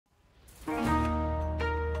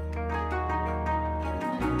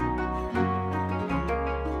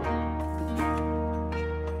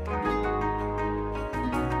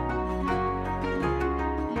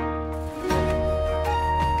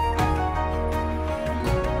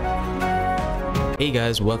Hey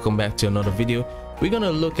guys, welcome back to another video. We're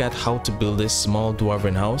gonna look at how to build this small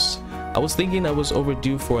dwarven house. I was thinking I was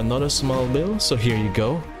overdue for another small build, so here you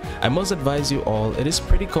go. I must advise you all, it is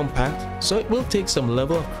pretty compact, so it will take some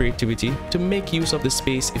level of creativity to make use of the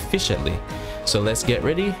space efficiently. So let's get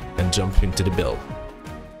ready and jump into the build.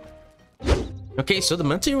 Okay, so the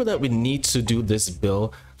material that we need to do this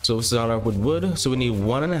build, so we start off with wood. So we need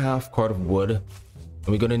 1.5 cord of wood, and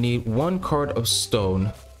we're gonna need 1 cord of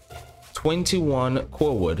stone, 21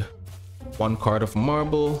 core wood, 1 card of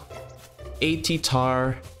marble, 80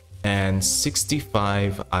 tar, and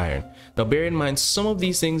 65 iron. Now bear in mind, some of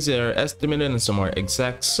these things are estimated and some are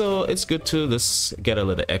exact, so it's good to just get a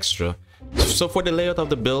little extra. So for the layout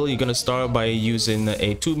of the build, you're gonna start by using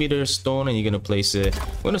a 2-meter stone, and you're gonna place it.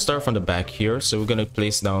 We're gonna start from the back here, so we're gonna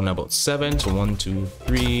place down about 7. So 1 2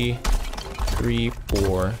 3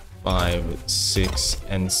 4 5 6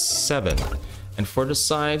 and 7. And for the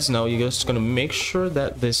sides, now you're just going to make sure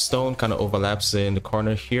that this stone kind of overlaps in the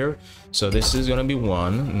corner here. So this is going to be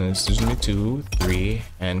 1, and this is going to be 2, 3,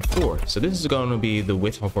 and 4. So this is going to be the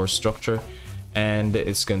width of our structure, and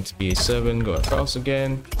it's going to be 7, go across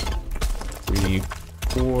again, 3,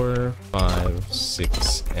 4, 5,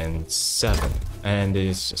 6, and 7. And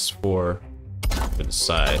it's just 4 to the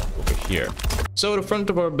side over here. So the front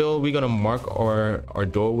of our build, we're going to mark our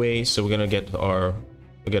doorway. So we're going to get our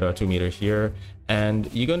 2 meter here, and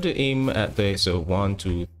you're going to aim at the 1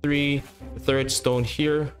 2 3 the third stone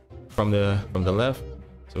here from the left.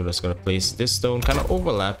 So we're just going to place this stone kind of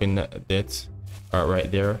overlapping it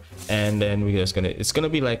right there, and then we're just gonna, it's going to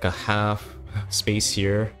be like a half space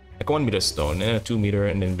here, like 1 meter stone and a 2 meter,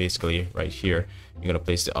 and then basically right here you're going to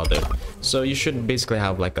place the other. So you should basically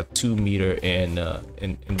have like a 2 meter in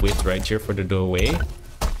width right here for the doorway.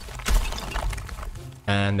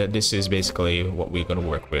 And this is basically what we're going to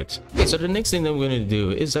work with. So the next thing that we're going to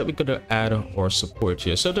do is that we're going to add our support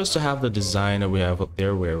here. So just to have the design that we have up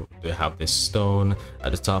there, where we have this stone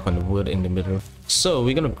at the top and the wood in the middle. So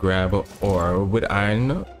we're going to grab our wood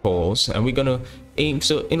iron poles, and we're going to aim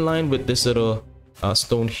so in line with this little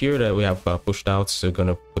stone here that we have pushed out. So we're going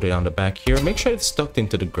to put it on the back here. Make sure it's tucked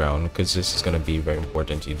into the ground, because this is going to be very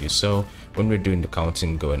important to do so when we're doing the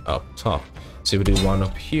counting going up top. So we do 1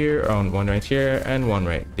 up here, 1 right here, and 1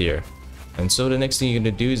 right there. And so the next thing you're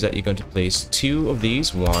going to do is that you're going to place 2 of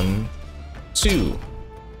these, 1 2.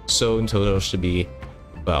 So in total it should be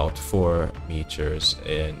about 4 meters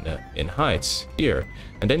in height here.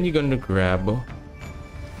 And then you're going to grab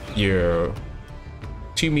your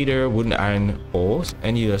 2 meter wooden iron poles,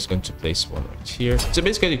 and you're just going to place 1 right here. So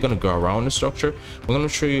basically you're going to go around the structure. We're going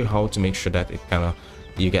to show you how to make sure that it kind of,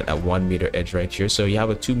 you get a 1 meter edge right here. So you have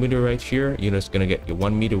a 2 meter right here, you're just gonna get your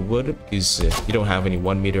 1 meter wood, because you don't have any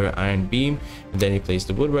 1 meter iron beam. And then you place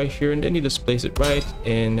the wood right here, and then you just place it right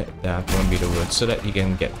in that 1 meter wood, so that you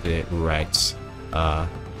can get the right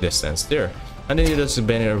distance there. And then you just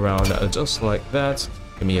bend it around just like that.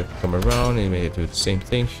 You may have to come around, and you may do the same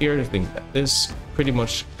thing here. I think that is pretty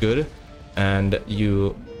much good. And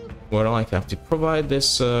you would like to have to provide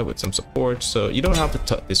this with some support, so you don't have to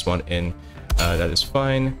tuck this one in. That is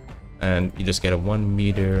fine, and you just get a 1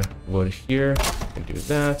 meter wood here. You can do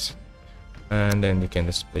that, and then you can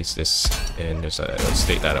just place this in. Just let's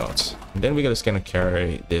take that out, and then we're just gonna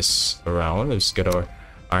carry this around. Let's get our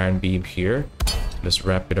iron beam here, just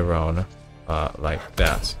wrap it around like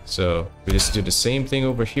that. So we just do the same thing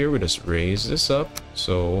over here. We just raise this up,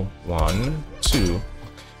 so 1 2,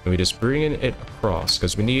 and we just bring it across,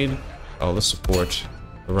 because we need all the support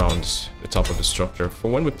around the top of the structure for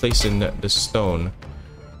when we place in the stone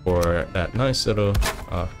for that nice little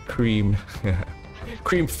cream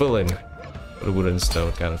filling for the wooden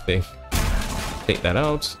stone kind of thing. Take that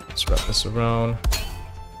out, let's wrap this around,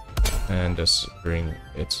 and just bring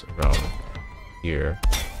it around here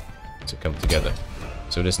to come together.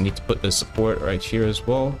 So we just need to put the support right here as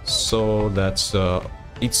well, so that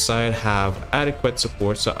each side have adequate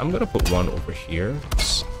support. So I'm gonna put 1 over here.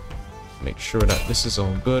 Make sure that this is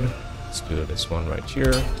all good. Let's do this one right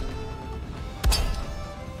here.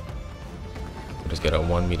 We'll just get a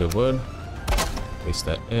 1 meter wood, place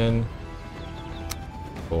that in.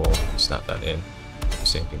 Or snap that in.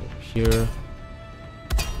 Same thing over here.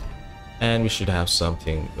 And we should have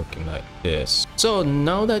something looking like this. So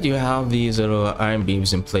now that you have these little iron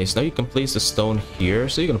beams in place, now you can place the stone here.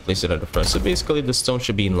 So you're gonna place it at the front. So basically the stone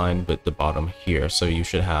should be in line with the bottom here. So you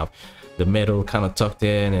should have the middle kind of tucked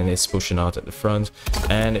in, and it's pushing out at the front,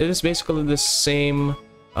 and it is basically the same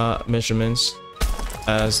measurements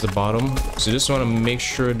as the bottom. So you just want to make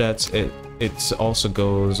sure that it also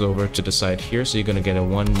goes over to the side here. So you're going to get a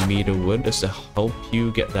 1 meter wood just to help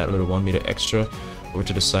you get that little 1 meter extra over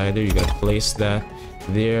to the side there. You're gonna place that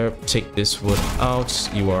there, take this wood out.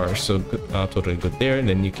 You are so good, totally good there. And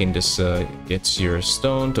then you can just get your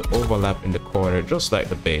stone to overlap in the corner just like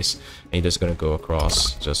the base, and you're just gonna go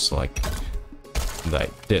across just like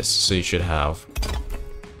this. So you should have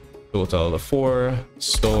total of 4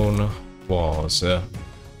 stone walls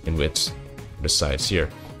in width the sides here.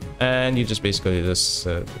 And you just basically just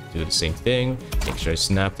do the same thing. Make sure it's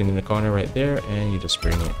snapped in the corner right there, and you just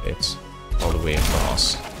bring it all the way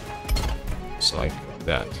across just like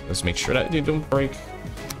that. Let's make sure that you don't break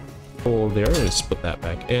hole there. Let's put that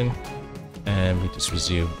back in, and we just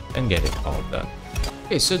resume and get it all done.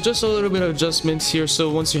 Okay, so just a little bit of adjustments here.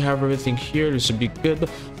 So once you have everything here, this should be good.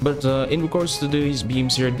 But in regards to these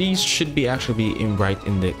beams here, these should be actually in right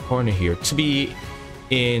in the corner here to be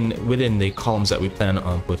within the columns that we plan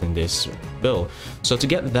on putting this build. So to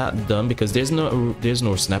get that done, because there's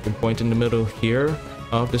no snapping point in the middle here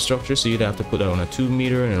of the structure, so you'd have to put it on a 2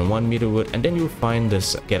 meter and a 1 meter wood, and then you'll find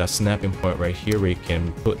this, get a snapping point right here where you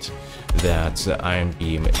can put that iron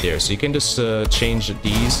beam there. So you can just change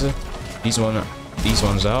these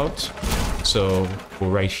ones out. So for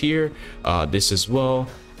right here, this as well,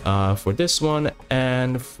 for this one,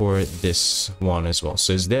 and for this one as well.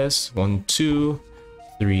 So it's this 1, 2,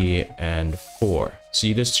 3, and 4. So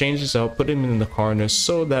you just change this out, put them in the corners,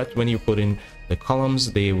 so that when you put in the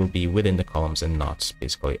columns, they will be within the columns and not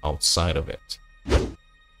basically outside of it.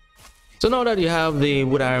 So now that you have the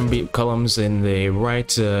wood iron beam columns in the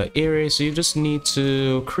right area, so you just need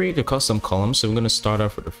to create a custom column. So we're going to start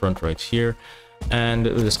off with the front right here, and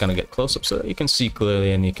we're just gonna get close up so that you can see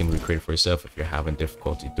clearly and you can recreate it for yourself if you're having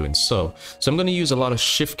difficulty doing so. So I'm going to use a lot of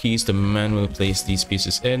shift keys to manually place these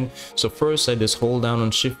pieces in. So first I just hold down on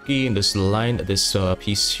shift key and just line this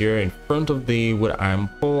piece here in front of the wood iron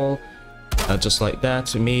pole, just like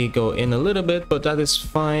that. It may go in a little bit, but that is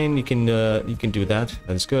fine. You can do that.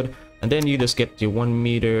 That is good. And then you just get your 1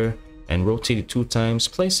 meter and rotate it 2 times,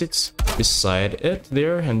 place it beside it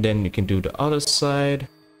there, and then you can do the other side.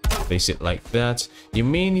 Place it like that. You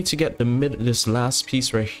may need to get this last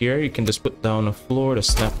piece right here. You can just put down a floor to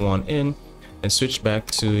snap one in and switch back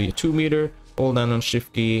to your 2 meter, hold down on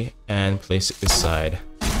shift key and place it beside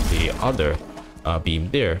the other beam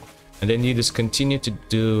there. And then you just continue to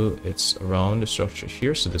do it around the structure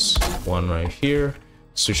here. So this one right here,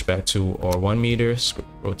 switch back to our 1 meter,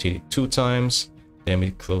 rotate it 2 times, then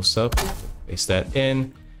we close up, place that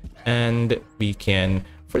in, and we can,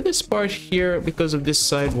 for this part here, because of this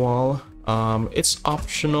side wall, it's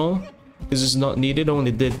optional because it's not needed.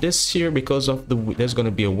 Only did this here because of there's going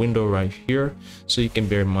to be a window right here, so you can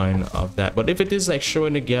bear in mind of that. But if it is like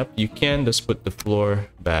showing a gap, you can just put the floor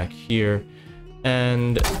back here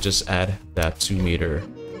and just add that 2 meter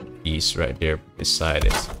piece right there beside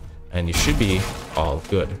it, and you should be all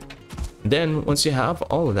good. Then once you have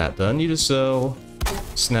all of that done, you just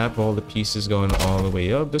snap all the pieces going all the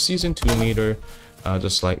way up, just using 2 meter.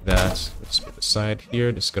 Just like that. Let's put the side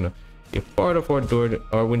here. Just gonna be a part of our door,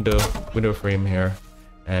 our window frame here,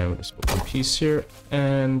 and we'll just put one piece here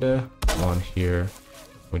and one here.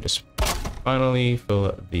 We just finally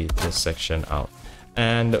fill this section out,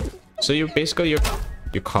 and so you're basically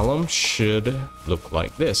your column should look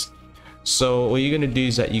like this. So what you're gonna do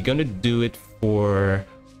is that you're gonna do it for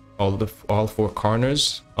all 4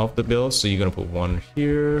 corners of the build. So you're gonna put one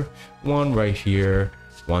here, one right here,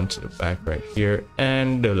 one to the back right here,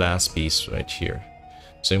 and the last piece right here.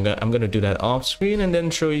 So I'm gonna do that off screen and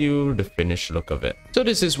then show you the finished look of it. So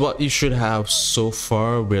this is what you should have so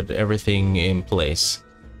far with everything in place.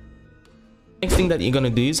 Next thing that you're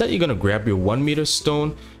gonna do is that you're gonna grab your 1 meter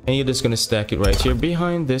stone and you're just gonna stack it right here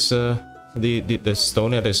behind this the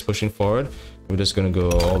stone that is pushing forward. We're just gonna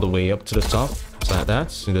go all the way up to the top, just like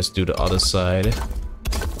that. So let's do the other side.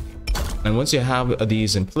 And once you have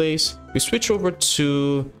these in place, we switch over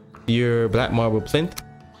to your black marble plinth,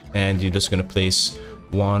 and you're just gonna place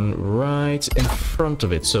one right in front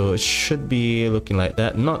of it. So it should be looking like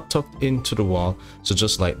that, not tucked into the wall, so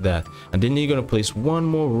just like that. And then you're gonna place one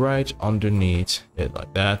more right underneath it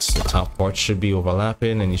like that. The top part should be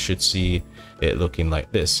overlapping and you should see it looking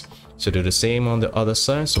like this. So do the same on the other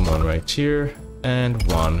side. So one right here and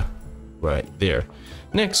one right there.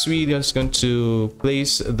 Next, we're just going to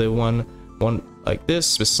place the one like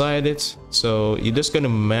this beside it. So you're just going to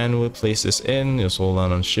manually place this in. Just hold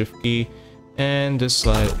on shift key and just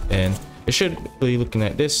slide in. It should be looking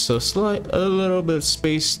like this. So slide a little bit of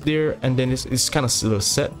space there, and then it's kind of a little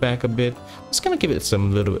set back a bit. Just kind of give it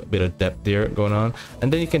some little bit of depth there going on,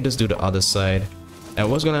 and then you can just do the other side.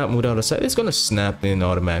 And what's going to happen with the other side? It's going to snap in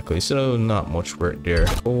automatically, so not much work there.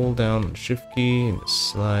 Hold down shift key and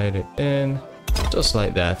slide it in. Just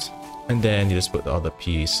like that. and then you just put the other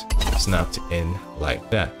piece snapped in like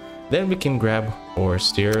that. Then we can grab our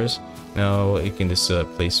stairs. Now you can just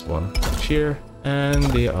place one here and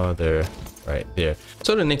the other right there.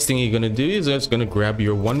 So the next thing you're gonna do is just gonna grab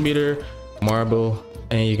your 1 meter marble,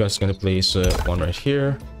 and you're just gonna place one right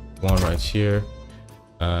here, one right here,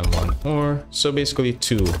 and one more. So basically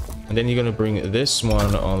 2, and then you're gonna bring this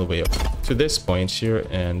one all the way up to this point here,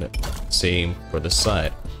 and same for the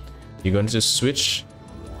side. You're going to just switch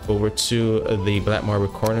over to the black marble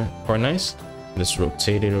cornice. Just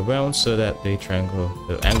rotate it around so that the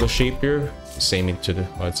angle shape here, same into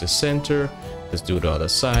the center. Let's do the other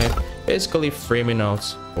side, basically framing out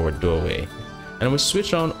our doorway. And we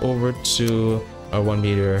switch on over to our 1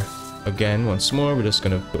 meter again. Once more, we're just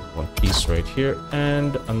gonna put one piece right here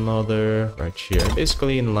and another right here,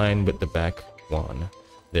 basically in line with the back one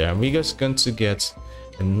there. And we're just going to get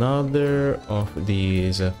another of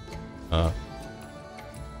these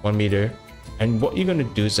 1 meter. And what you're going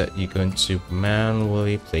to do is that you're going to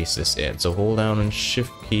manually place this in. So hold down on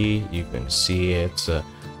shift key, you can see it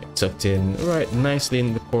tucked in right nicely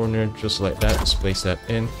in the corner, just like that. Just place that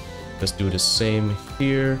in. Let's do the same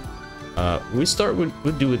here.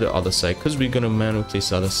 We'll do the other side because we're going to manually place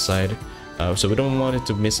the other side, so we don't want it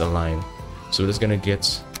to misalign. So we're just going to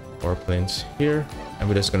get our planes here, and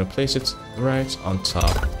we're just going to place it right on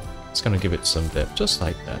top. It's gonna give it some depth, just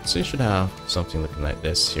like that. So you should have something looking like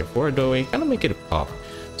this here for a doorway, kind of make it a pop.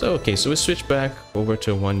 So okay, so we switch back over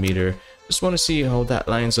to 1 meter. Just want to see how that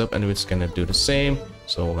lines up, and we're just gonna do the same.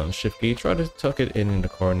 So hold on shift key, try to tuck it in the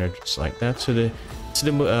corner, just like that, to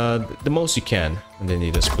the most you can, and then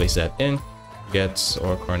you just place that in, get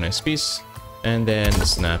our cornice piece, and then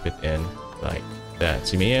snap it in like that.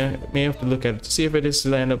 So you may have to look at it to see if it is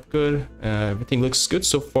lined up good. Everything looks good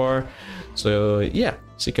so far. So yeah,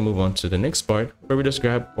 so you can move on to the next part, where we just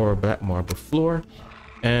grab our black marble floor,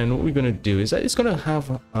 and what we're gonna do is that it's gonna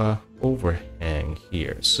have a overhang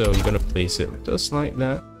here. So you're gonna place it just like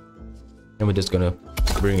that, and we're just gonna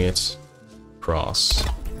bring it across,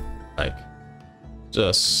 like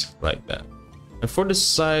just like that. And for the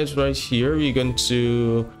sides right here, you're going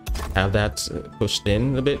to have that pushed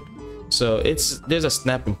in a bit. So there's a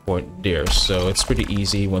snapping point there, so it's pretty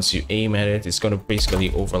easy. Once you aim at it, it's going to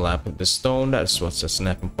basically overlap with the stone. That's what the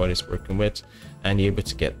snapping point is working with, and you're able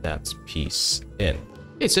to get that piece in.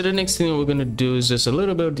 Okay, so the next thing we're going to do is just a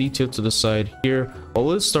little bit of detail to the side here. Well,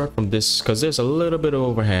 let's start from this because there's a little bit of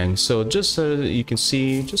overhang. So just so you can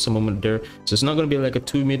see, just a moment there. So it's not going to be like a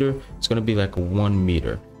 2 meter, it's going to be like a 1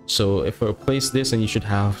 meter. So if I place this, and you should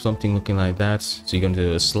have something looking like that. So you're going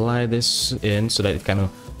to slide this in so that it kind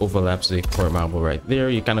of overlaps the core marble right there.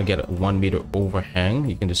 You kind of get a 1 meter overhang.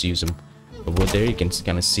 You can just use them over there. You can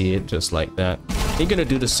kind of see it just like that. You're going to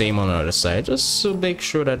do the same on the other side, just to make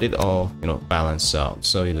sure that it all, you know, balance out.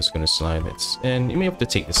 So you're just going to slide it, and you may have to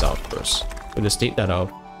take this out first. We'll just take that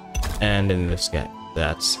out, and then let's get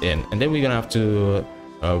that in. And then we're going to have to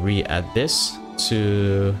re-add this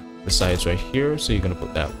to the sides right here. So you're going to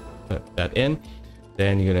put that in.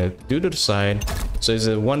 Then you're going to do to the side. So it's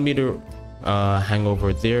a 1 meter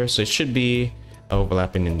hangover there, so it should be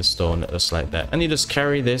overlapping in the stone just like that. And you just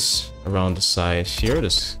carry this around the side here,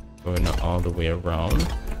 just going all the way around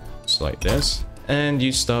just like this, and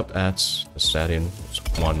you stop at just add in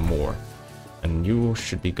one more, and you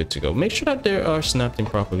should be good to go. Make sure that they are snapped in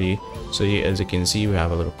properly. So as you can see, we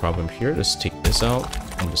have a little problem here. Just take this out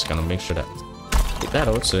and just kind of make sure that take that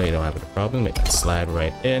out so you don't have a problem. Make that slide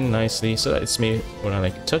right in nicely so that it's made when I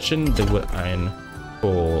like touching the wood iron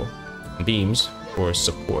pole beams for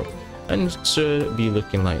support, and it should be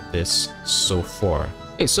looking like this so far.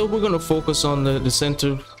 Okay, so we're going to focus on the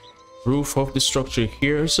center roof of the structure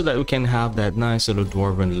here so that we can have that nice little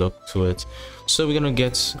dwarven look to it. So we're going to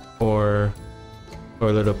get our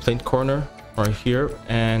little plinth corner right here,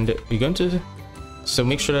 and we're going to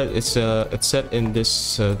make sure that it's set in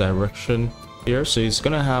this direction here. So it's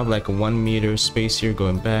going to have like a 1 meter space here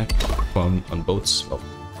going back on both.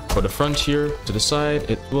 For the front here to the side,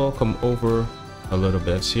 it will come over a little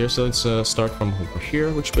bit here. So let's start from over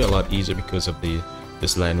here, which will be a lot easier because of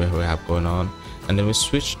this line we have going on. And then we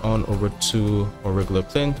switch on over to our regular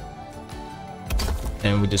plinth,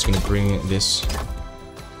 and we're just going to bring this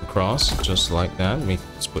across just like that.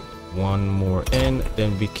 Let's put one more in,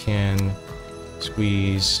 then we can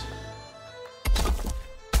squeeze.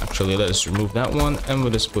 Actually, let's remove that one, and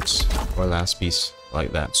we'll just put our last piece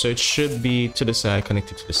like that. So it should be to the side,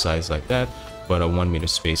 connected to the sides like that, but a 1 meter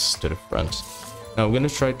space to the front. Now we're going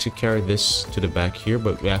to try to carry this to the back here,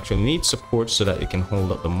 but we actually need support so that it can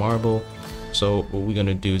hold up the marble. So what we're going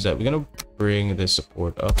to do is that we're going to bring this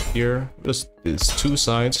support up here. Just these 2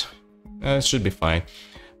 sides, it should be fine.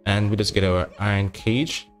 and we just get our iron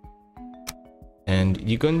cage. And what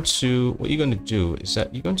you're going to do is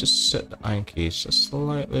that you're going to set the iron cage just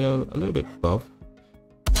slightly a little bit above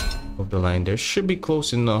the line there. Should be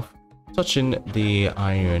close enough, touching the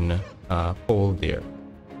iron pole there.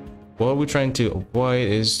 What we're trying to avoid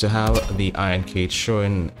is to have the iron cage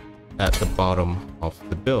showing at the bottom of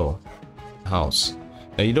the house.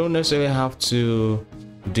 Now you don't necessarily have to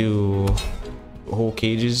do whole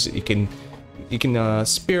cages. You can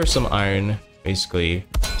spare some iron basically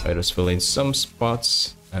by just filling some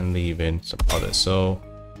spots and leaving some others. So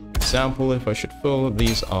example, if I should fill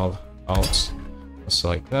these all out just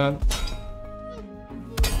like that,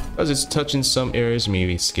 because it's touching some areas,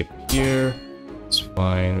 maybe skip here, it's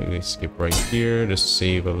fine. Maybe skip right here, just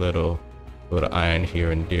save a little iron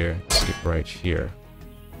here and there, skip right here,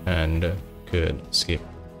 and could skip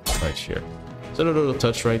right here. So the little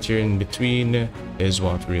touch right here in between is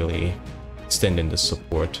what really extending the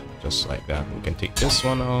support, just like that. We can take this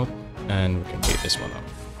one out and we can take this one out.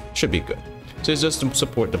 Should be good. So it's just to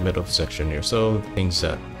support the middle section here, so things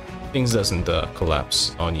doesn't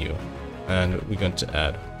collapse on you. And we're going to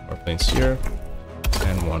add our planes here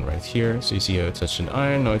and one right here. So you see how it's touching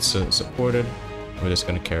iron. Now it's supported. We're just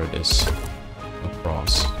going to carry this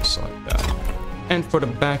across just like that. And for the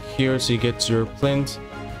back here, so you get your plinth,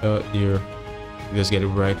 you just get it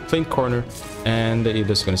right plinth corner, and you're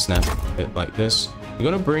just going to snap it like this.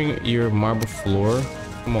 You're going to bring your marble floor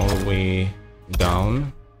come all the way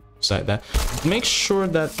down just like that. Make sure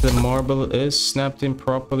that the marble is snapped in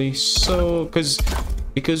properly, so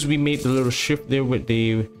because we made the little shift there with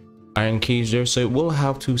the iron cage there, so it will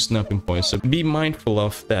have two snapping points. So be mindful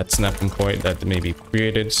of that snapping point that may be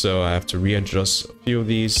created. So I have to readjust a few of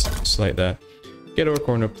these just like that. Get our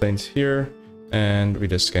corner planes here, and we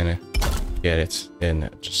just kind of get it in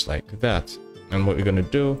just like that. And what you're going to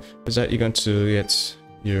do is that you're going to get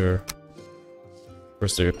your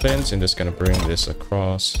first of your planes and just going to bring this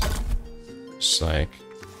across just like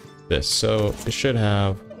this. So it should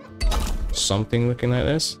have something looking like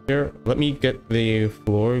this here. Let me get the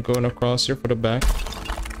floor going across here for the back.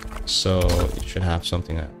 So you should have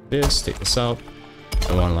something like this. Take this out,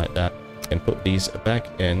 and one like that, and put these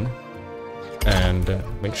back in, and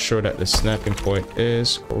make sure that the snapping point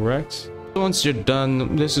is correct. Once you're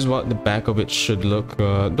done, this is what the back of it should look.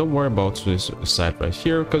 Don't worry about this side right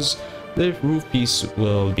here, because the roof piece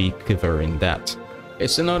will be covering that. Okay,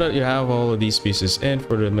 so now that you have all of these pieces in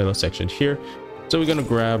for the middle section here, so we're gonna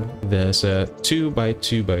grab this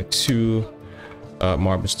 2x2x2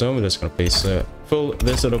 marble stone. We're just gonna place fill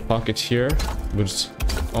this little pocket here with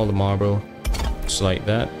all the marble just like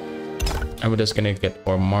that, and we're just gonna get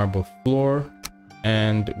our marble floor,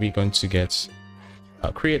 and we're going to get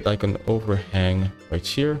create like an overhang right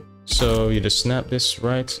here. So you just snap this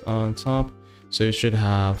right on top, so you should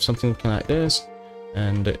have something looking like this,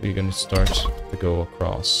 and you're going to start to go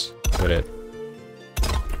across with it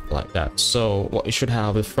like that. So what you should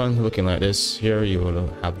have the front looking like this here. You will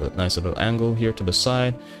have a nice little angle here to the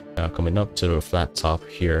side, coming up to the flat top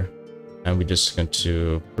here, and we're just going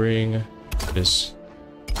to bring this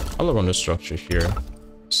all around the structure here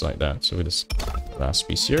just like that. So with this last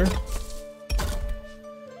piece here,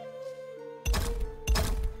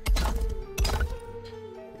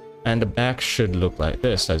 and the back should look like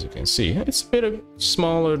this. As you can see, it's a bit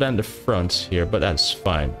smaller than the front here, but that's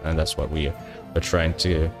fine, and that's what we are trying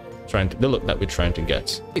to the look that we're trying to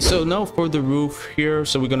get. Okay, so now for the roof here,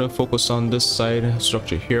 so we're going to focus on this side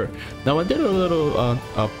structure here. Now I did a little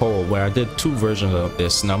poll where I did two versions of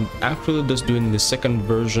this, and I'm actually just doing the second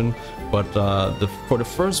version, but for the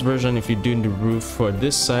first version, if you're doing the roof for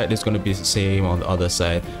this side, it's going to be the same on the other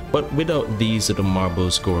side, but without these little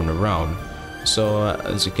marbles going around. So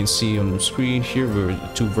as you can see on the screen here, were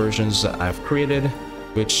two versions that I've created,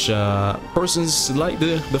 which persons like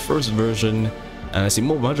the first version, and I see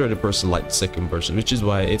majority of the person like the second version, which is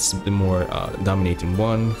why it's the more dominating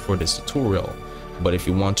one for this tutorial. But if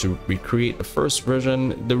you want to recreate the first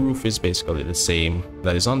version, the roof is basically the same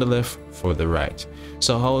that is on the left for the right.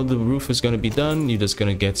 So how the roof is going to be done, you're just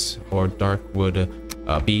going to get our dark wood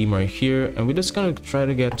beam right here, and we're just going to try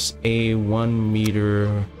to get a 1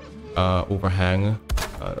 meter overhang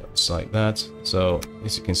just like that. So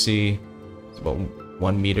as you can see, it's about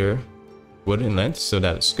 1 meter wood in length, so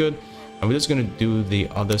that is good. And we're just going to do the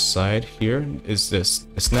other side here. Is this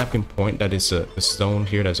a snapping point that is a stone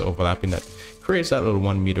here that's overlapping, that creates that little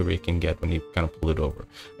 1 meter we can get when you kind of pull it over.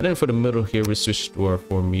 And then for the middle here, we switch to our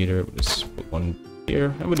 4 meter. We just put one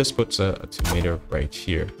here, and we just put a 2 meter right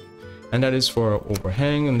here, and that is for our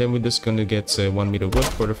overhang. And then we're just going to get 1 meter wood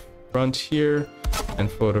for the front here, And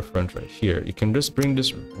for the front right here, you can just bring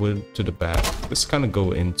this wood to the back. Just kind of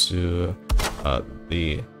go into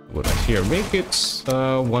the wood right here. Make it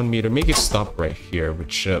 1 meter. Make it stop right here,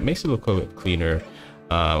 which makes it look a bit cleaner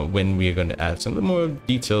when we're going to add some more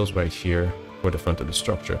details right here for the front of the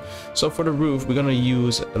structure. So for the roof, we're going to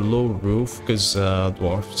use a low roof because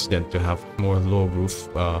dwarfs tend to have more low roof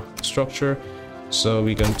structure. So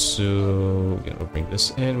we're going to bring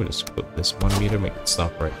this in. We just put this 1 meter, make it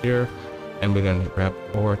stop right here, and we're going to grab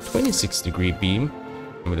our 26-degree beam,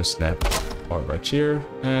 and we just snap one right here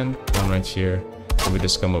and one right here, and we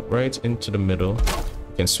just come up right into the middle.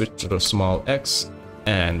 You can switch to the small X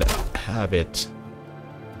and have it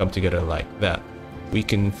come together like that. We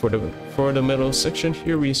can, for the middle section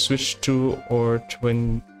here, we switch to our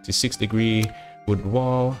 26-degree wood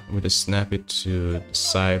wall. We just snap it to the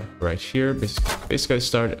side right here. Basically,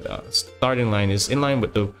 starting line is in line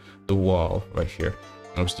with the wall right here.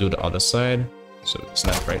 Let's do the other side. So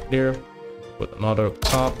snap right there, put another up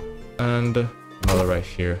top and another right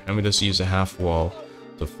here, and we just use a half wall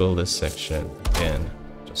to fill this section in,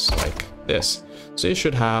 just like this. So you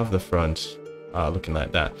should have the front looking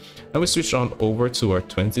like that. And we switch on over to our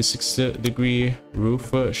 26-degree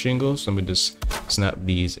roof shingles, and we just snap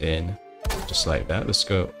these in just like that. Let's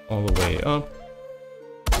go all the way up.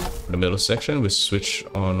 For the middle section, we switch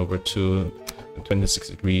on over to the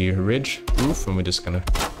 26-degree ridge roof, and we're just gonna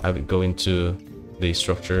have it go into the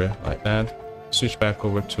structure like that. Switch back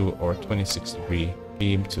over to our 26-degree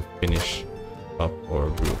beam to finish up our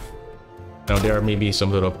roof. Now there are maybe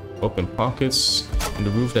some little open pockets in the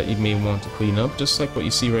roof that you may want to clean up, just like what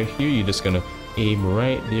you see right here. You're just gonna aim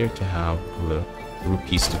right there to have the roof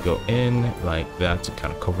piece to go in like that, to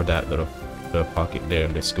kind of cover that little pocket there.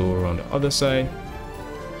 And let's go around the other side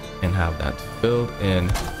and have that filled in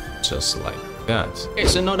just like that. Okay,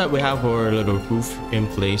 so now that we have our little roof in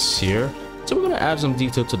place here, so we're going to add some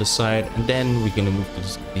detail to the side, and then we're going to move to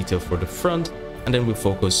the detail for the front, and then we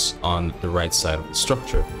focus on the right side of the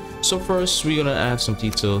structure. So first we're going to add some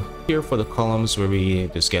detail here for the columns, where we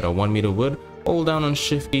just get a 1 meter wood, hold down on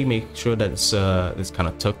shift key, make sure that it's kind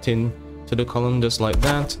of tucked in to the column just like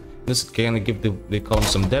that. This kind of give the column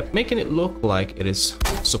some depth, making it look like it is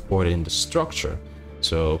supported in the structure.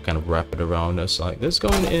 So kind of wrap it around us like this,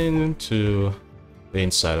 going into the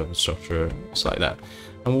inside of the structure just like that.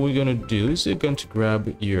 And what we're going to do is you're going to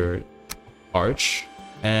grab your arch,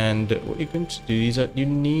 and what you're going to do is that you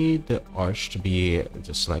need the arch to be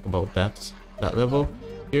just like about that level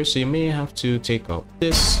here. So you may have to take out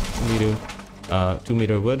this 2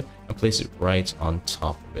 meter wood and place it right on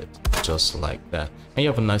top of it, just like that. And you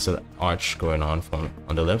have a nice little arch going on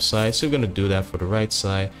on the left side. So you're going to do that for the right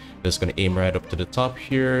side. Just going to aim right up to the top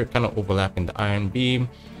here, kind of overlapping the iron beam,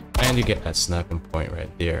 and you get that snapping point right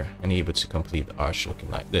there, and you're able to complete the arch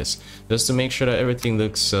looking like this. Just to make sure that everything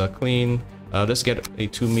looks clean, let's get a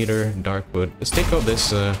 2 meter dark wood. Let's take out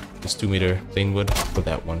this 2 meter plain wood, put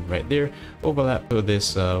that one right there, overlap with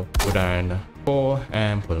this wood iron pole,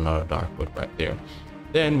 and put another dark wood right there.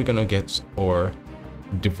 Then we're gonna get our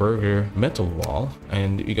diverger metal wall,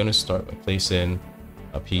 and you're gonna start by placing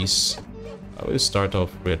a piece. We'll start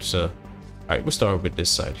off with alright, we'll start with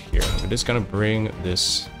this side here. We're just gonna bring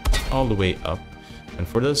this all the way up, and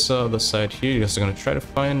for this other side here, you're just gonna try to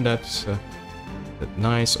find that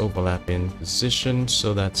nice overlapping position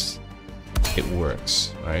so that it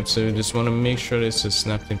works. All right, so you just want to make sure this is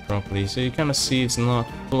snapped in properly, so you kind of see it's not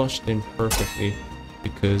flushed in perfectly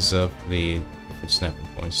because of the different snapping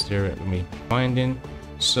points there that we may be finding.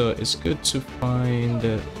 So it's good to find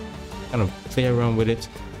kind of play around with it.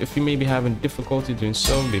 If you may be having difficulty doing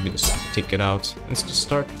so, maybe just take it out and just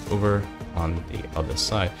start over on the other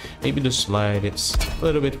side. Maybe just slide it a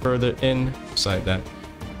little bit further in, just like that,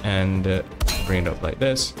 and bring it up like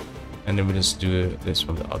this. And then we just do this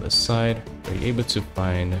from the other side. Are you able to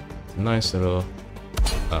find a nice little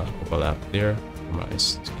overlap there?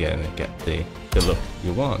 Nice to get the look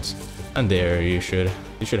you want. And there you should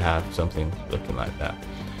have something looking like that.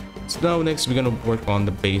 So now next we're gonna work on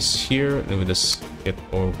the base here, and we just get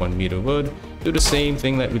our 1 meter wood. Do the same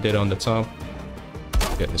thing that we did on the top.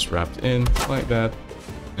 Get this wrapped in like that,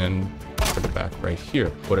 and put it back right here.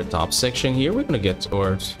 For the top section here, we're gonna get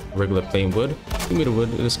our regular plain wood, 2 meter wood.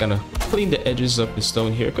 We're just gonna clean the edges of the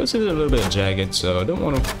stone here because it's a little bit jagged, so I don't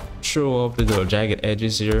want to show off the little jagged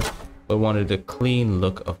edges here, but wanted the clean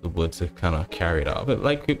look of the wood to kind of carry it off. But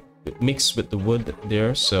like it mixed with the wood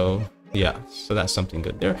there, so yeah, so that's something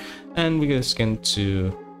good there. And we just going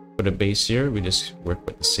to, for the base here, we just work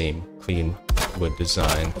with the same clean wood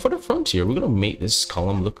design. For the front here, we're gonna make this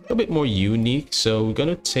column look a bit more unique, so we're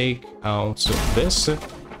gonna take out this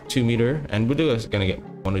 2 meter, and we're just gonna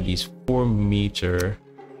get one of these 4-meter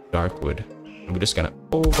dark wood, and we're just gonna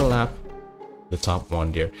overlap the top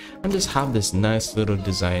one there and just have this nice little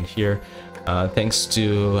design here. Thanks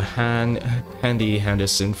to Handy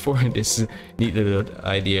Henderson for this neat little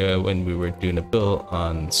idea when we were doing a build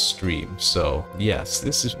on stream. So yes,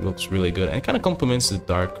 looks really good and kind of complements the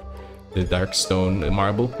dark stone, the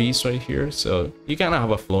marble piece right here. So you kind of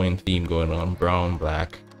have a flowing theme going on, brown,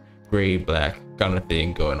 black, gray, black kind of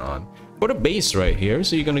thing going on for the base right here.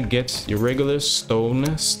 So you're gonna get your regular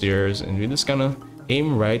stone stairs, and you're just gonna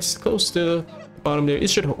aim right close to bottom there. It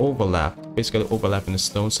should overlap, basically overlapping the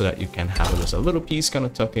stone, so that you can have just a little piece kind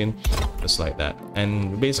of tuck in just like that.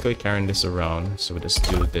 And we're basically carrying this around, so we just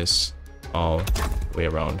do this all the way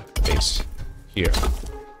around the base here.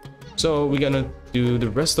 So we're gonna do the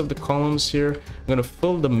rest of the columns here. I'm gonna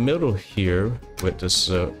fill the middle here with this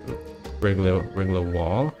regular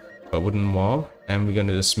wall, a wooden wall, and we're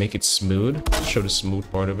gonna just make it smooth, show the smooth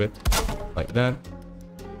part of it like that.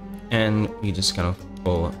 And we just kind of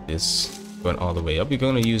pull this going all the way up. You're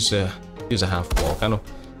going to use a half wall, kind of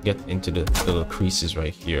get into the little creases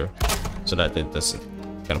right here, so that it doesn't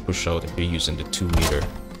kind of push out if you're using the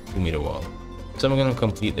 2-meter wall. So I'm going to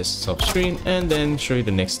complete this top screen and then show you the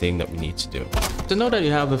next thing that we need to do. So now that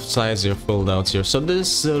you have the sides here filled out here, so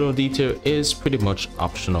this little detail is pretty much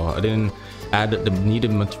optional. I didn't add the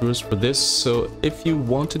needed materials for this, so if you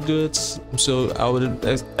want to do it, so I would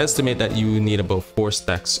estimate that you need about 4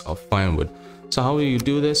 stacks of fine wood. So how will you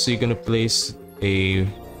do this? So you're going to place a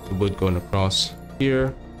wood going across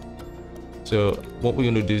here. So what we're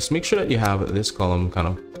going to do is make sure that you have this column, kind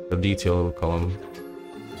of the detail column,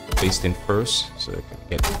 placed in first, so you can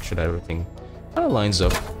make sure that everything kind of lines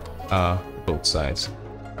up both sides.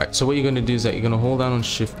 Alright, so what you're going to do is that you're going to hold down on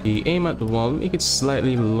shift key, aim at the wall, make it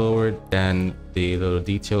slightly lower than the little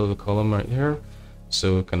detail of the column right here.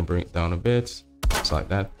 So kind of bring it down a bit, just like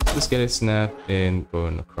that. Just get it snapped and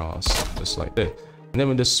going across just like that. And then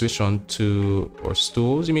we just switch on to our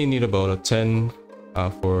stools. You may need about a 10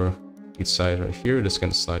 for each side right here. Just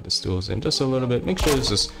gonna slide the stools in just a little bit, make sure it's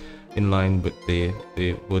just in line with the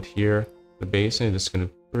wood here, the base, and just gonna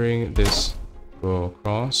bring this go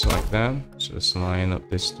across like that. So just line up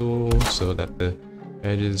this stool so that the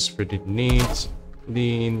edge is pretty neat,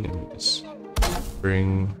 clean, and just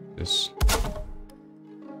bring this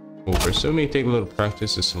over. So it may take a little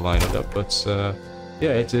practice just to line it up, but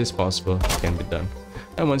yeah, it is possible, it can be done.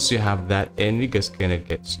 And once you have that in, you just gonna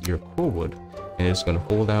get your core wood, and it's gonna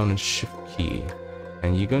hold down and shift key,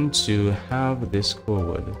 and you're going to have this core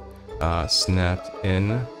wood snapped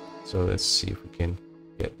in. So let's see if we can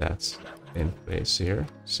get that in place here.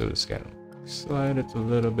 So just gonna slide it a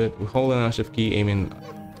little bit. We're holding down shift key, aiming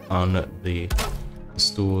on the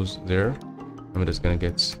stools there, and we're just gonna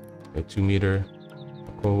get a 2-meter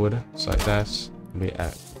core wood just like that. We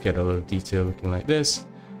get a little detail looking like this.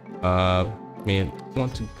 May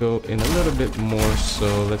want to go in a little bit more, so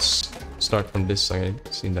let's start from this side.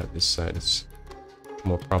 Seeing that this side is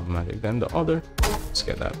more problematic than the other, let's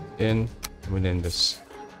get that in, and then just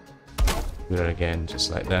do that again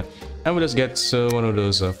just like that. And we'll just get one of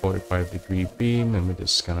those 45-degree beam, and we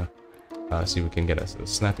just kind of see if we can get a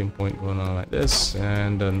snapping point going on like this,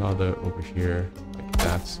 and another over here like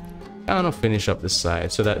that. Kind of finish up the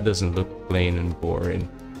side so that doesn't look plain and boring.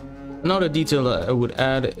 Another detail that I would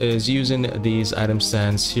add is using these item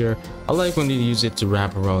stands here. I like when you use it to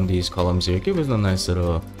wrap around these columns here. Give it a nice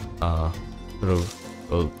little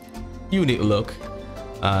unique look.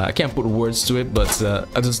 I can't put words to it, but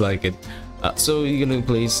I just like it. So you're gonna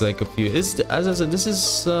place like a few. As I said, this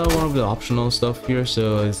is one of the optional stuff here,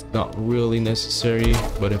 so it's not really necessary.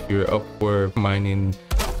 But if you're up for mining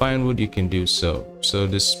fine wood, you can do so. So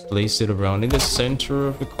just place it around in the center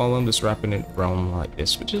of the column, just wrapping it around like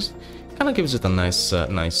this, which is kind of gives it a nice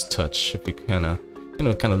nice touch if you kind of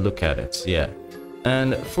look at it. Yeah.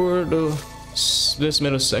 And for this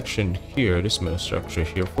middle section here, this middle structure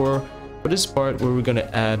here, for this part where we're gonna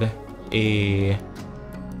add we're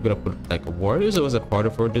gonna put like a ward. This was a part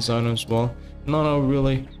of our design as well. Not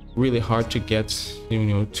really hard to get.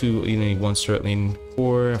 One certainly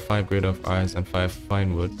 4 or 5 grade of iron and 5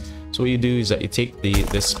 fine wood. So what you do is that you take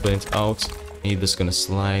this splint out, and you're just gonna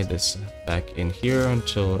slide this back in here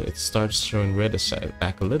until it starts showing red. Side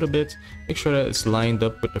back a little bit, make sure that it's lined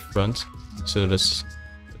up with the front. So just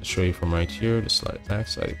show you from right here, just slide it back,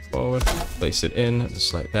 slide it forward, place it in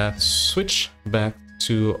just like that. Switch back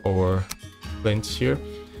to our splint here,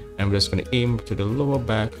 and we're just going to aim to the lower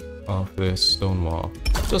back of the stone wall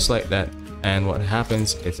just like that. And what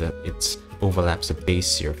happens is that it overlaps the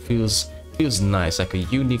base here. Feels nice, like a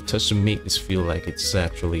unique touch to make this feel like it's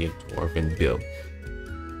actually a dwarven build.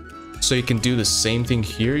 So you can do the same thing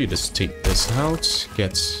here. You just take this out,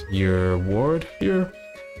 get your ward here,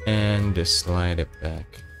 and just slide it back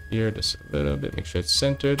here just a little bit. Make sure it's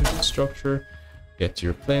centered. Structure. Get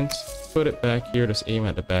your plinth, put it back here, just aim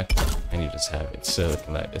at the back, and you just have it. So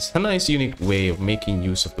looking like this. A nice unique way of making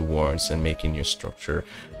use of the wards and making your structure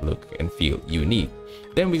look and feel unique.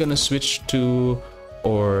 Then we're gonna switch to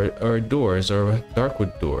our doors, or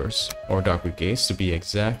darkwood doors, or darkwood gates to be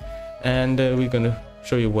exact. And we're gonna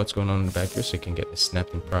show you what's going on in the back here so you can get it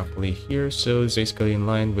snapping properly here. So it's basically in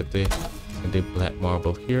line with the black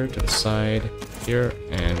marble here to the side here,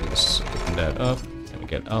 and just open that up and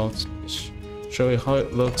get out. Just show you how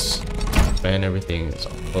it looks, and everything is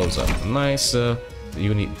all closed up. Nice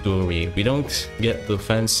unique doorway. We don't get the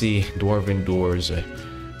fancy dwarven doors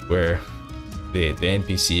where the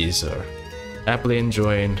NPCs are happily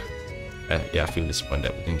enjoying. Yeah, I feel disappointed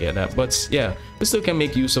that we didn't get that, but yeah, we still can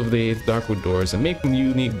make use of the darkwood doors and make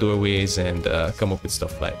unique doorways and come up with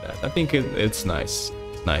stuff like that. I think it's nice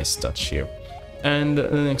touch here. And the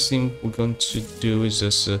next thing we're going to do is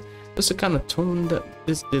just to kind of tone that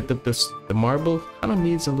the marble kind of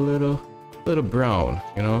needs a little brown,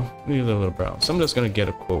 you know, need a little brown. So I'm just gonna get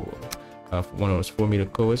a coal, one of those 4-meter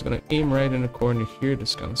coal. It's gonna aim right in the corner here.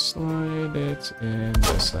 Just gonna slide it in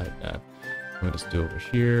just like that. I'm gonna just do over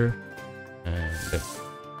here and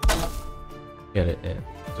get it in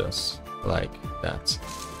just like that.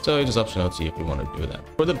 So it's optional to you if you want to do that.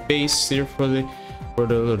 For the base here, for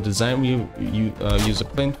the design, we use a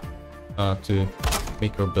plinth to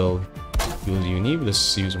make our build feel unique. We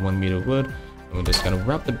just use 1 meter wood, and we're just gonna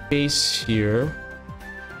wrap the base here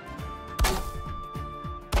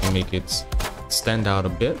and make it stand out a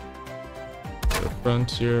bit. The front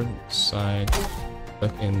here, side,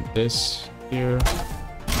 tuck in this here,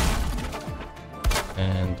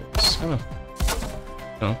 and it's kind of,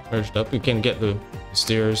 you know, merged up. We can get the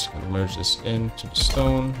stairs and merge this into the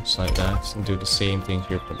stone just like that, and do the same thing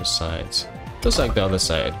here for the sides, just like the other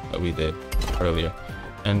side that we did earlier.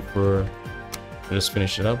 And we'll just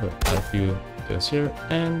finish it up with a few details here,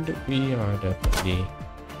 and we are definitely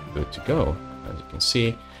good to go. As you can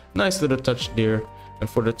see, nice little touch there. And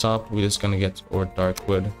for the top, we're just gonna get our dark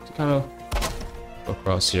wood to kind of go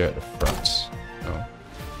across here at the front. You know,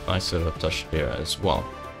 nice little touch there as well.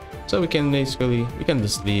 So we can just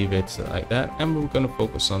leave it like that, and we're gonna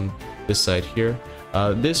focus on this side here.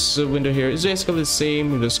 This window here is basically the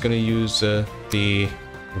same. We're just gonna use the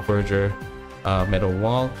Versaugh metal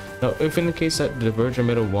wall. Now, if in the case that the Versaugh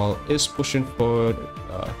metal wall is pushing forward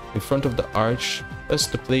in front of the arch, that's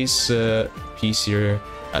the place piece here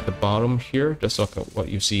at the bottom here, just like what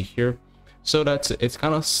you see here. So that's it's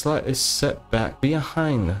kind of slightly set back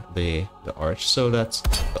behind the arch, so that's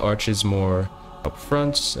the arch is more up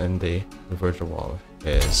front and the Versaugh wall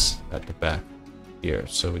is at the back here.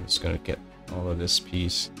 So we're just gonna get all of this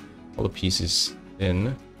piece, all the pieces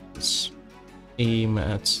in. Let's aim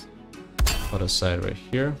at other side right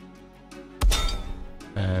here,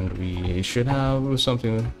 and we should have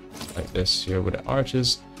something like this here with the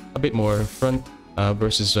arches a bit more front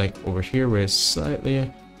versus like over here where it's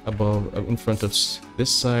slightly above in front of this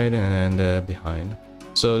side and behind.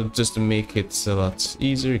 So just to make it a lot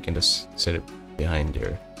easier, you can just set it behind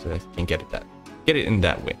there so that you can get it in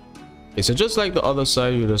that way. Okay, so just like the other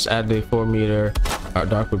side, you just add the 4-meter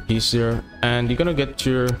darkwood piece here, and you're gonna get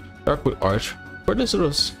your darkwood arch. For this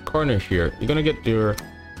little corner here, you're gonna get your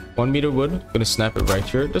 1-meter wood, gonna snap it right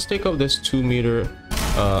here. Just take out this 2-meter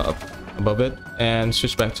up above it and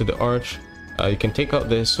switch back to the arch. You can take out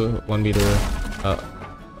this 1-meter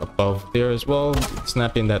above there as well,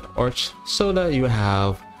 snap in that arch so that you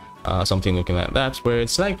have something looking like that, where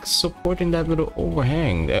it's like supporting that little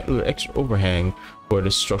overhang, that little extra overhang for the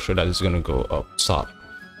structure that is gonna go up top.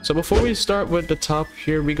 So before we start with the top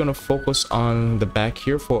here, we're gonna focus on the back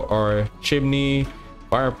here for our chimney,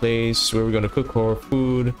 fireplace, where we're gonna cook our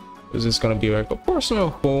food. This is gonna be like a personal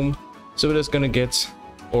home. So we're just gonna get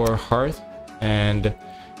our hearth, and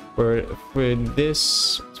for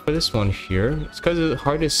this one here, it's because the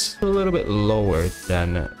hearth is a little bit lower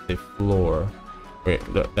than the floor,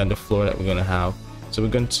 than the floor that we're gonna have. So we're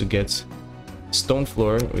going to get stone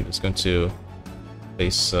floor. We're just going to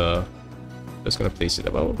place it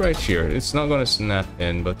about right here. It's not gonna snap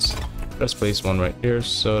in, but let's place one right here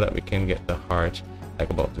so that we can get the heart like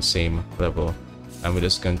about the same level. And we're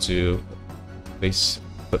just going to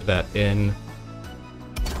put that in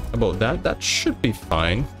about that. That should be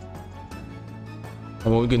fine.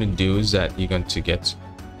 And what we're gonna do is that you're going to get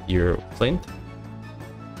your plinth,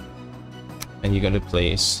 and you're gonna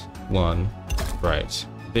place one right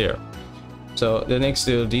there. So the next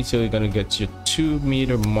little detail, you're gonna get your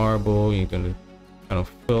 2-meter marble. You're gonna kind of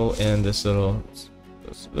fill in this little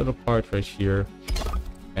part right here,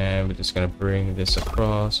 and we're just gonna bring this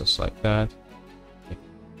across just like that.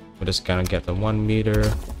 We just kind of get a 1 meter,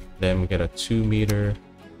 then we get a 2 meter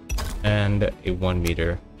and a 1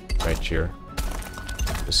 meter right here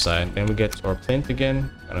this side. Then we get to our plinth again,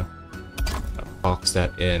 kind of box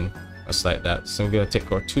that in just like that. So we're gonna take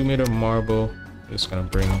our 2 meter marble. We're just gonna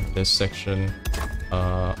bring this section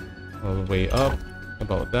all the way up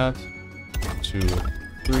about that, 2,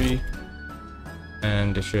 3,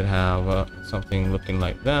 and it should have something looking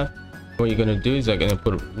like that. What you're gonna do is I'm gonna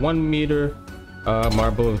put 1 meter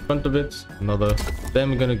marble in front of it, another, then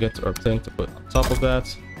we're gonna get our plinth to put on top of that,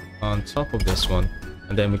 on top of this one,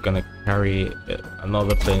 and then we're gonna carry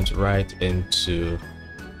another plinth right into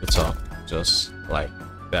the top just like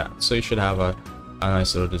that. So you should have a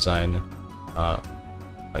nice little design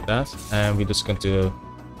like that, and we're just going to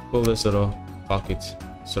pull this little pocket,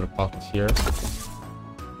 sort of pocket here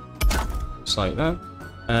just like that,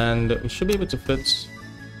 and we should be able to fit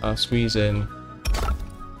squeeze in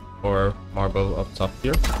or marble up top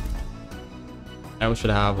here, and we should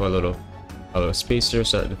have a little space here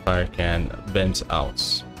so that the fire can vent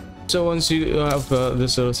out. So once you have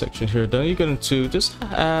this little section here done, you're going to just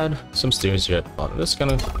add some stairs here at the bottom. Just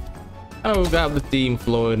kind of have the theme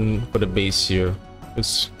flowing for the base here.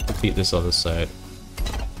 Just complete this other side,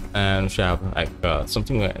 and we should have like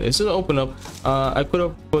something like this. Will open up. I could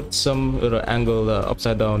have put some little angled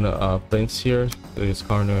upside down plinths here to this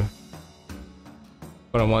corner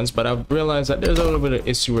ones, but I've realized that there's a little bit of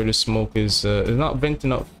issue where the smoke is not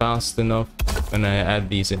venting out fast enough when I add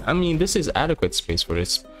these in. I mean, this is adequate space for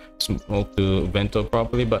this smoke to vent out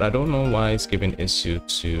properly, but I don't know why it's giving issue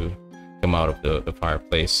to come out of the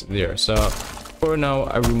fireplace there. So for now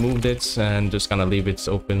I removed it and just kind of leave it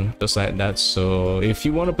open just like that. So if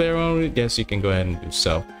you want to play around with it, yes, you can go ahead and do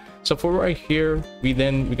so. So for right here, we're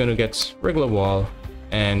gonna get regular wall,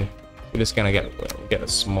 and we just gonna get a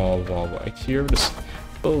small wall right here. Just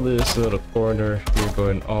fill this little corner here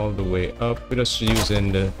going all the way up. We're just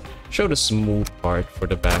using the show the smooth part for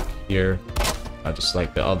the back here, just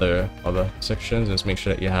like the other sections. Just make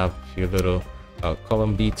sure that you have your little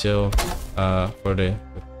column detail for the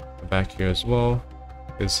back here as well,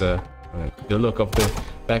 because the look of the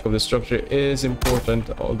back of the structure is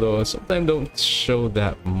important, although sometimes don't show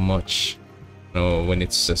that much, you know, when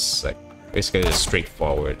it's just like basically just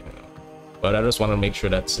straightforward, you know. But I just want to make sure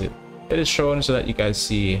that it is shown so that you guys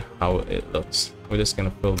see how it looks. We're just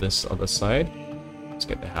gonna fill this other side. Let's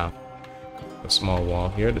get a small wall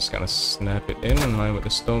here. Just kind of snap it in line with the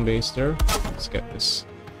stone base there. Let's get this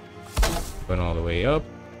going all the way up,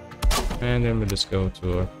 and then we'll just go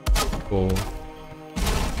to a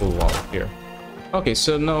full wall here. Okay,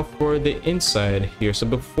 so now for the inside here. So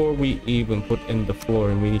before we even put in the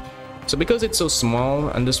flooring, so because it's so small,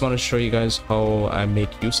 I just want to show you guys how I make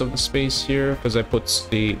use of the space here, because I put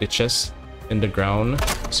the chest in the ground.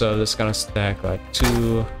 So just kind of stack like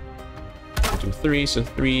 2, 3, so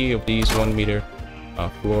 3 of these 1 meter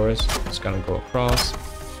floors. Just gonna go across,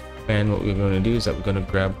 and what we're going to do is that we're going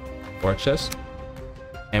to grab our chest,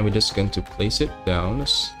 and we're just going to place it down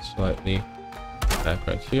slightly back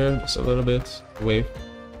right here, just a little bit away,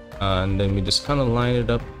 and then we just kind of line it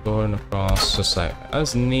up going across just like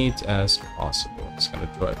as neat as possible. Just gonna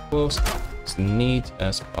draw it close, as neat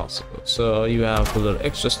as possible. So you have a little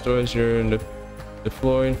extra storage here in the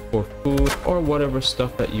flooring for food or whatever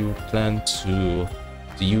stuff that you plan to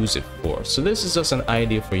use it for. So this is just an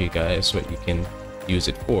idea for you guys what you can use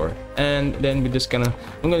it for. And then we're just I'm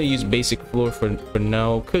gonna use basic floor for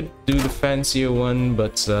now. Could do the fancier one,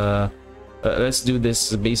 but let's do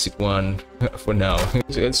this basic one for now.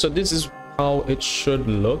 So this is how it should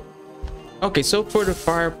look. Okay, so for the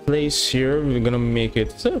fireplace here, we're gonna make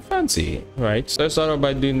it fancy, right? So I start out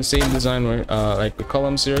by doing the same design where like the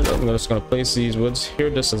columns here. I'm just gonna place these woods here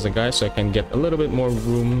just as a guide, so I can get a little bit more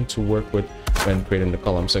room to work with when creating the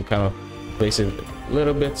columns. So kind of place it a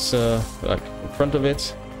little bit like in front of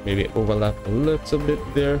it, maybe overlap a little bit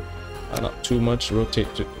there, not too much. Rotate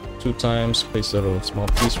to 2 times, place a little small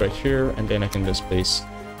piece right here, and then I can just place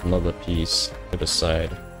another piece to the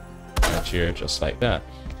side right here, just like that.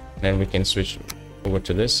 And then we can switch over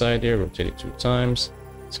to this side here, rotate it 2 times.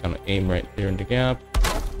 It's gonna aim right here in the gap,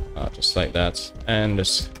 just like that, and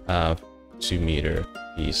just have 2 meter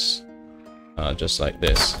piece, just like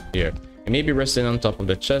this here. It may be resting on top of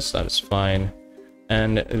the chest, that is fine.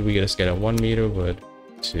 And we just get a 1 meter wood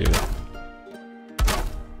to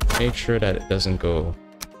make sure that it doesn't go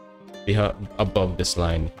above this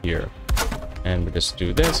line here, and we just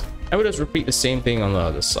do this, and we just repeat the same thing on the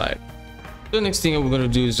other side. The next thing we're going to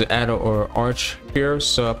do is to add our arch here.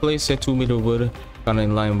 So I place a 2 meter wood kind of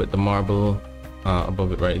in line with the marble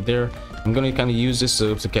above it right there. I'm going to kind of use this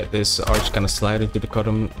to get this arch kind of slide into the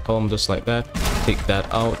column just like that. Take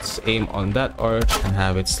that out, aim on that arch, and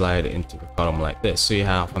have it slide into the column like this. So you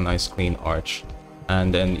have a nice clean arch.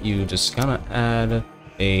 And then you just kind of add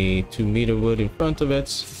a 2-meter wood in front of it,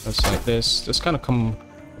 just like this. Just kind of come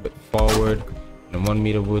a bit forward, and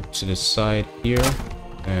 1-meter wood to the side here,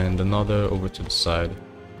 and another over to the side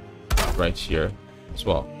right here as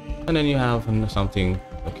well. And then you have something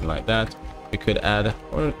looking like that. We could add a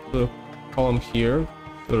little column here,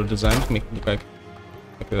 little design to make it look like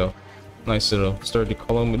a nice little sturdy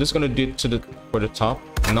column. We're just gonna do it for the top,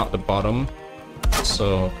 not the bottom.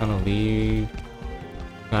 So kind of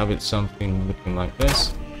have it something looking like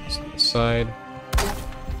this. Side,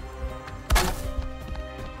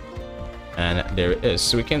 and there it is.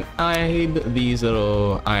 So we can hide these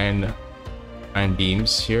little iron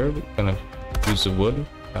beams here. We're gonna use the wood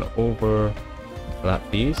kind of overlap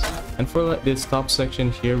these, and for like this top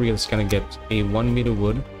section here, we're just gonna get a 1-meter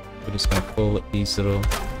wood. We're just gonna pull these little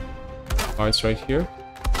parts right here,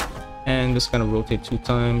 and just kind of rotate 2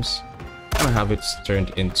 times, kind of have it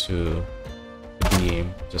turned into a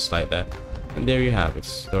beam just like that. And there you have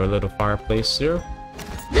it, our little fireplace here.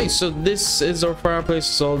 Okay, so this is our fireplace.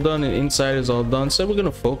 It's all done, and inside is all done. So we're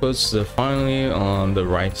gonna focus finally on the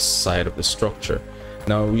right side of the structure.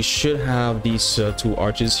 Now we should have these 2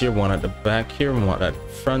 arches here, one at the back here and one at the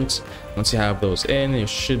front. Once you have those in, it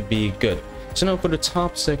should be good. So now for the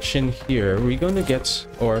top section here, we're going to get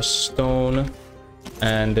our stone,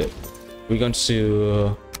 and we're going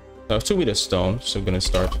to 2-meter stone. So we're going to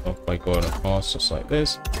start off by going across just like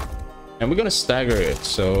this, and we're going to stagger it.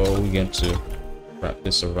 So we're going to wrap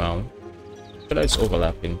this around so that it's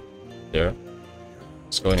overlapping there.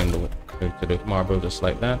 It's going into the marble just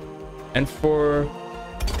like that. And for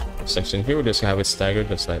section here, we just have it staggered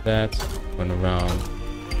just like that, going around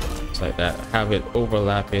just like that, have it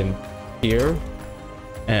overlapping here,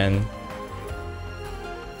 and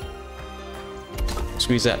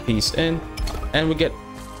squeeze that piece in, and we get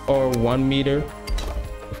our 1 meter,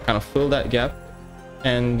 kind of fill that gap,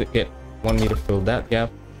 and get 1 meter, fill that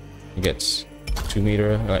gap. You get 2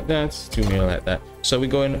 meter like that, 2 meter like that. So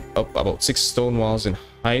we're going up about 6 stone walls in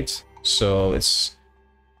height. So let's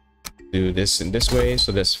do this in this way.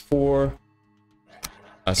 So there's 4,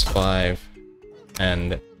 that's 5,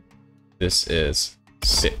 and this is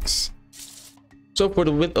 6. So for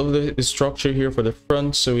the width of the structure here for the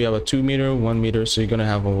front, so we have a 2 meter, 1 meter, so you're gonna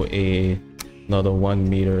have another 1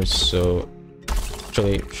 meter. So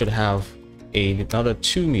actually it should have another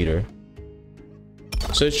 2 meter,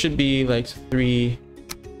 so it should be like 3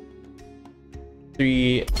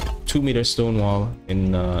 2-meter stone wall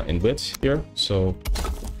in width here. So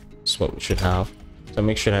that's what we should have. So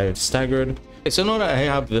make sure that it's staggered. Okay, so now that I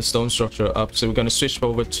have the stone structure up, so we're going to switch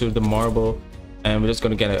over to the marble, and we're just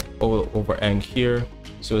going to get an overhang here.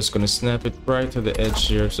 So it's going to snap it right to the edge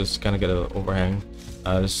here, so it's kind of get an overhang.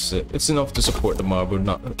 It's enough to support the marble,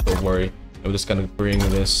 don't worry. And we're just going to bring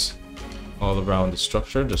this all around the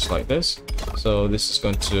structure just like this. So this is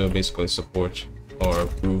going to basically support our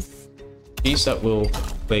roof piece that we'll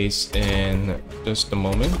place in just a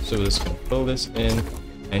moment. So we're just going to fill this in,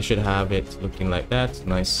 and should have it looking like that,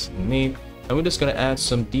 nice and neat. And we're just going to add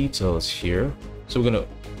some details here. So we're going to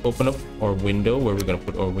open up our window, where we're going to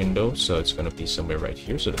put our window. So it's going to be somewhere right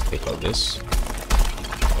here. So let's take out this,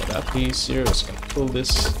 that piece here. Just going to pull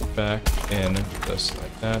this back in just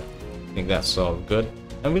like that. I think that's all good.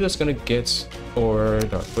 And we're just going to get our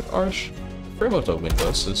darkwood arch, frame out our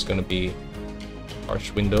window. So it's going to be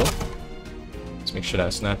arch window. Let's make sure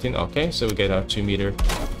that's snapped in. Okay, so we get our 2 meter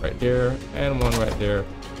right there, and 1 right there,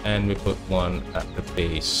 and we put 1 at the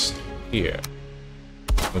base here.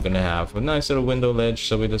 We're gonna have a nice little window ledge,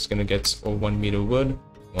 so we're just gonna get our 1 meter wood,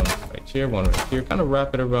 1 right here, 1 right here, kind of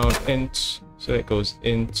wrap it around so it goes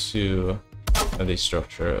into the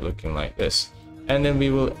structure looking like this. And then we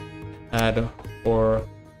will add our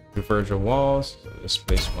reverger walls. So just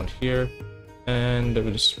place 1 here, and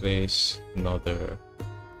we'll just place another.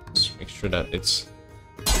 Just make sure that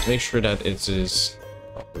it is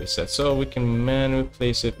properly set, so we can manually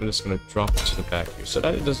place it. We're just going to drop it to the back here so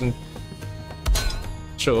that it doesn't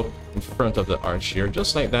show up in front of the arch here,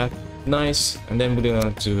 just like that. Nice. And then we're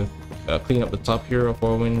going to clean up the top here of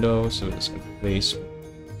our window. So we're just going to place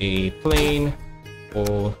a plain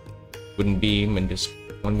full wooden beam and this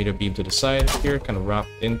 1 meter beam to the side here, kind of wrapped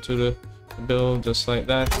into the build just like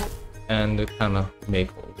that, and kind of make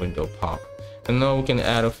a window pop. And now we can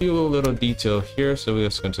add a few little detail here. So we're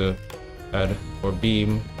just going to add our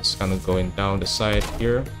beam. It's kind of going down the side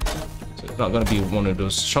here. So it's not going to be one of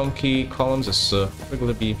those chunky columns. It's a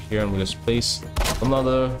regular beam here, and we'll just place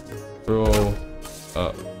another row,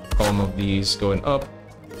 column of these going up.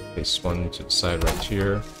 Place one to the side right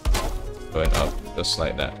here, going up just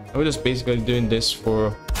like that. And we're just basically doing this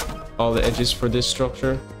for all the edges for this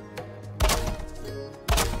structure.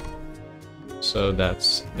 So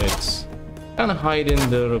that's it's kind of hiding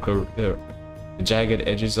the jagged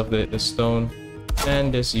edges of the stone,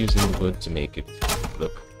 and just using the wood to make it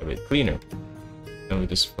look a bit cleaner. And we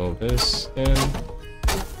just fill this in.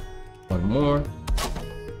 One more.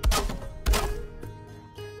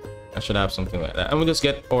 I should have something like that. And we'll just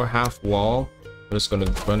get our half wall. We're just gonna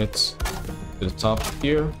run it to the top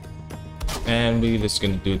here, and we're just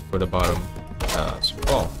gonna do it for the bottom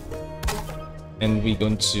wall. And we're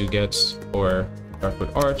going to get our carpet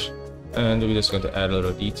arch, and we're just going to add a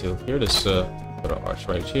little detail here. Just put an arch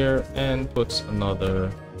right here and put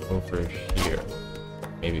another over here.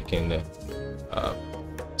 Maybe we can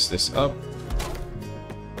mix this up.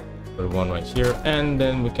 Put one right here, and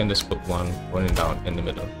then we can just put one running down in the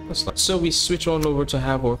middle. So we switch on over to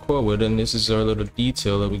have our core wood, and this is our little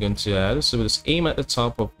detail that we're going to add. So we just aim at the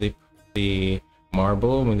top of the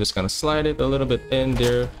marble, and we just kind of slide it a little bit in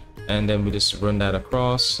there, and then we just run that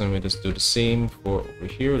across, and we just do the same for over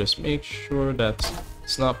here. Just make sure that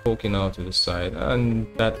it's not poking out to the side, and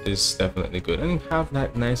that is definitely good. And have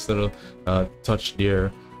that nice little touch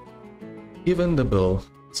there, giving the bill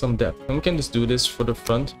some depth. And we can just do this for the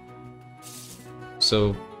front.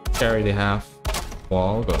 So carry the half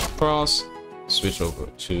wall, go across, switch over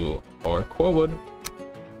to our core wood,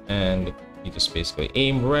 and you just basically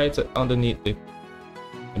aim right underneath the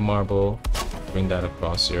marble, bring that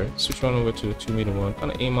across here, switch on over to a 2-meter one,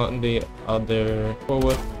 kind of aim out in the other core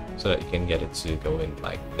wood so that you can get it to go in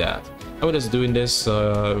like that. And we're just doing this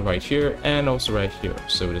right here and also right here.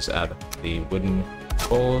 So we just add the wooden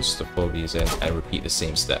poles to pull these in and repeat the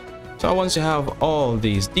same step. So once you have all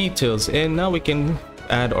these details in, now we can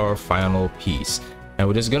add our final piece. And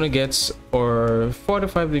we're just gonna get our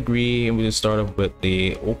 45-degree, and we just start off with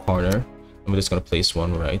the oak corner. And we're just gonna place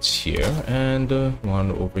one right here, and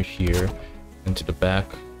one over here into the back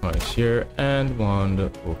right here, and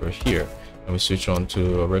one over here. And we switch on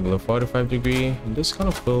to a regular 45-degree, and just kind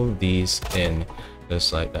of fill these in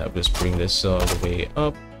just like that. Just bring this all the way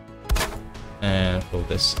up and fill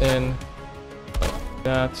this in like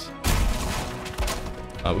that.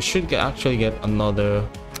 We should actually get another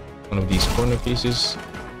one of these corner pieces,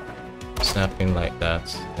 snap in like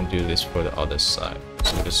that, and do this for the other side.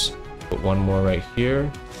 So just put one more right here,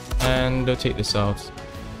 and take this out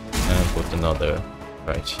and put another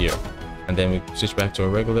right here. And then we switch back to a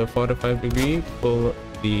regular 45-degree, pull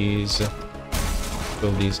these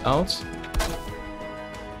out.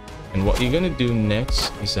 And what you're gonna do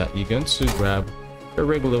next is that you're going to grab a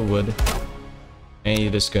regular wood, and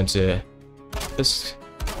you're just going to just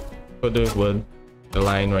put the wood, the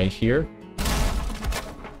line right here.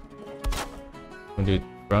 We'll do it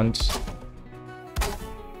front.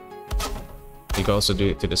 You can also do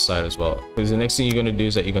it to the side as well, because the next thing you're going to do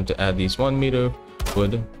is that you're going to add these 1-meter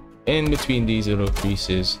wood in between these little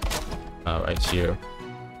creases right here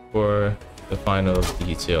for the final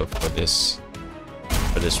detail for this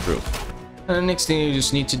roof. And the next thing you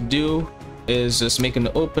just need to do is just make an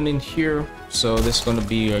opening here. So this is going to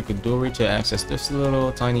be like a doorway to access this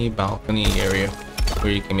little tiny balcony area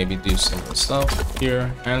where you can maybe do some stuff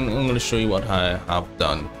here. And I'm going to show you what I have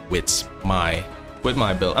done with my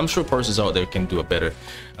build. I'm sure persons out there can do a better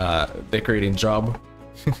decorating job.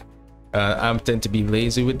 I tend to be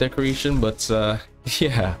lazy with decoration, but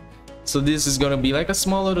yeah. So this is going to be like a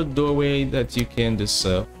small little doorway that you can just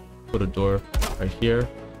put a door right here.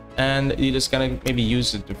 And you just kind of maybe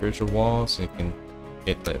use the virtual wall, so you can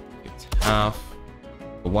get like half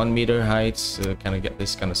a 1-meter height, so kind of get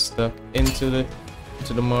this kind of stuck into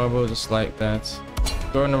the marble just like that.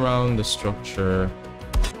 Turn around the structure.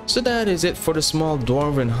 So that is it for the small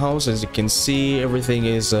dwarven house. As you can see, everything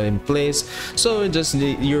is in place, so it just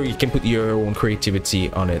you can put your own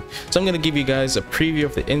creativity on it. So I'm gonna give you guys a preview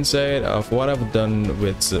of the inside of what I've done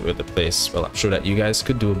with the place. Well, I'm sure that you guys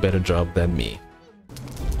could do a better job than me.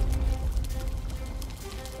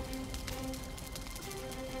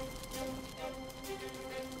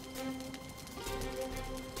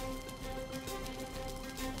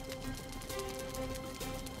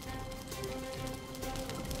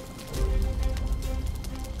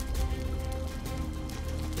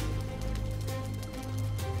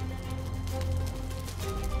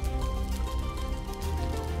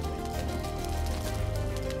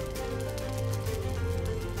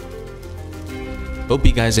 Hope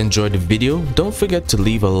you guys enjoyed the video. Don't forget to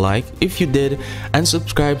leave a like if you did, and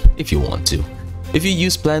subscribe if you want to. If you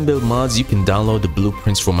use Plan Build mods, you can download the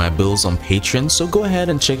blueprints for my builds on Patreon, so go ahead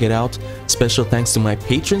and check it out. Special thanks to my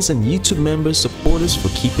patrons and YouTube members, supporters for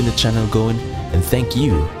keeping the channel going, and thank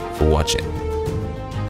you for watching.